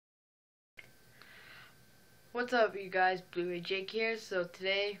What's up, you guys? Blue Ray Jake here. So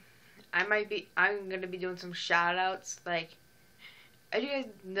today, I'm gonna be doing some shout outs. Like, as you guys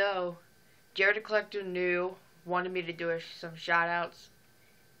know, Jared the Collector New wanted me to do some shout outs.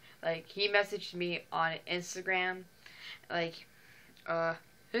 Like, he messaged me on Instagram. Like,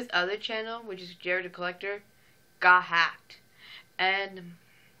 his other channel, which is Jared the Collector, got hacked. And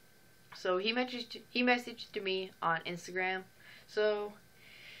so he messaged to me on Instagram. So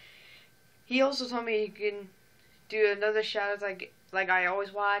he also told me he can do another shout out like I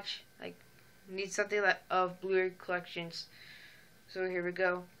always watch. Like, need something of Blu-ray collections. So here we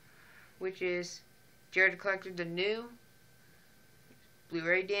go. Which is Jared the Collector the New,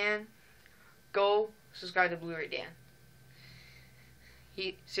 Blu-ray Dan. Go subscribe to Blu-ray Dan.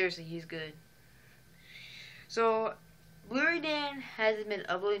 Seriously, he's good. So Blu-ray Dan hasn't been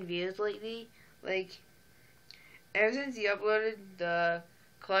uploading videos lately. Like, ever since he uploaded the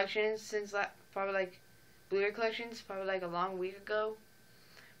collections, since probably like Blu-ray collections, probably like a long week ago.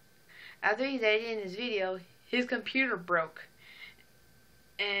 After he's editing his video, his computer broke,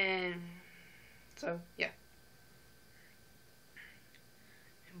 and so yeah.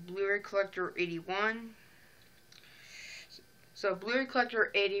 Blu-ray Collector 81. So Blu-ray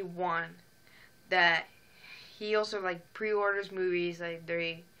Collector 81, that he also like pre-orders movies, like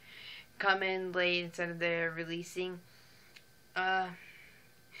they come in late instead of they're releasing. And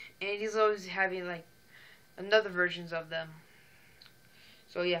he's always having like another versions of them.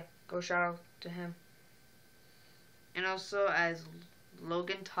 So yeah, go shout out to him. And also as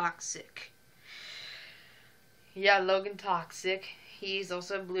Logan Toxic. Yeah, Logan Toxic. He's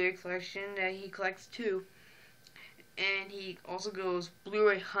also a Blu-ray collection that he collects too. And he also goes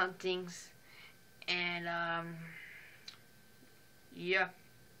Blu-ray huntings. And yeah.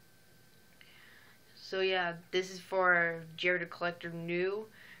 So yeah, this is for Jared the Collector New.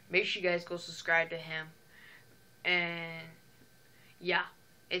 Make sure you guys go subscribe to him. And yeah,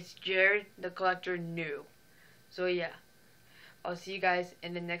 it's Jared the Collector New. So yeah, I'll see you guys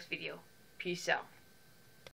in the next video. Peace out.